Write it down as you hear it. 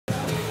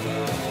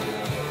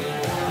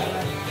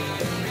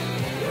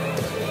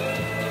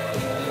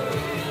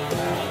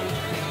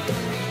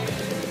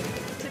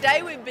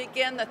Today we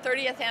begin the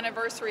 30th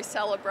anniversary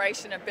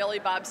celebration of Billy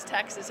Bob's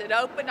Texas. It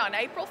opened on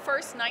April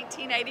 1st,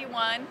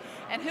 1981,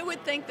 and who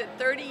would think that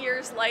 30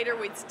 years later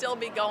we'd still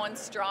be going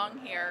strong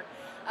here.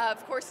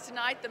 Of course,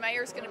 tonight the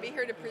mayor's going to be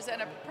here to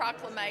present a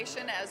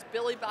proclamation as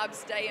Billy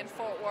Bob's Day in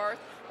Fort Worth.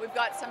 We've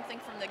got something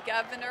from the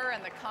governor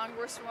and the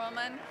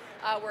congresswoman.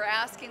 We're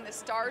asking the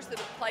stars that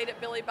have played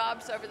at Billy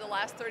Bob's over the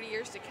last 30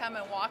 years to come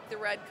and walk the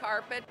red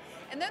carpet.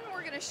 And then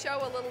we're going to show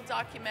a little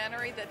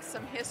documentary that's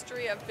some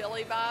history of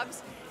Billy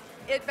Bob's.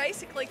 It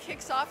basically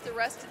kicks off the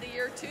rest of the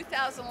year.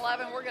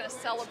 2011, we're going to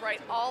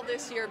celebrate all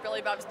this year Billy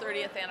Bob's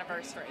 30th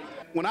anniversary.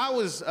 When I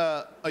was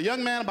a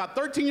young man, about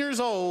 13 years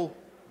old,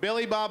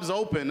 Billy Bob's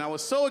opened. I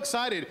was so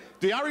excited.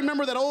 Do y'all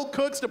remember that old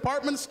Cook's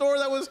department store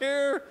that was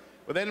here?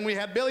 But then we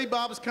had Billy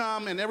Bob's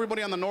come, and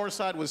everybody on the north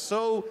side was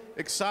so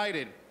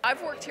excited.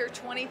 I've worked here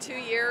 22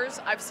 years.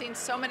 I've seen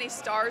so many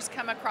stars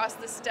come across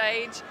the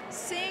stage.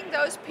 Seeing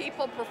those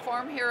people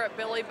perform here at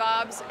Billy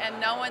Bob's and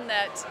knowing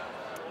that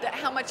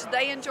how much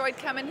they enjoyed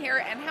coming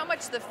here and how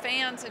much the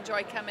fans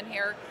enjoy coming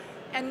here,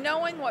 and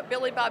knowing what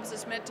Billy Bob's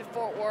has meant to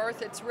Fort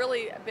Worth, it's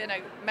really been a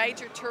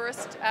major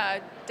tourist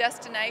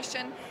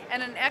destination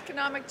and an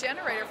economic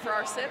generator for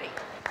our city.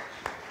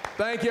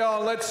 Thank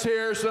y'all. Let's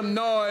hear some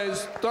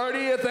noise.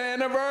 30th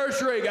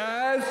anniversary,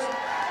 guys.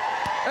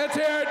 Let's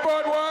hear it,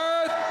 Fort Worth.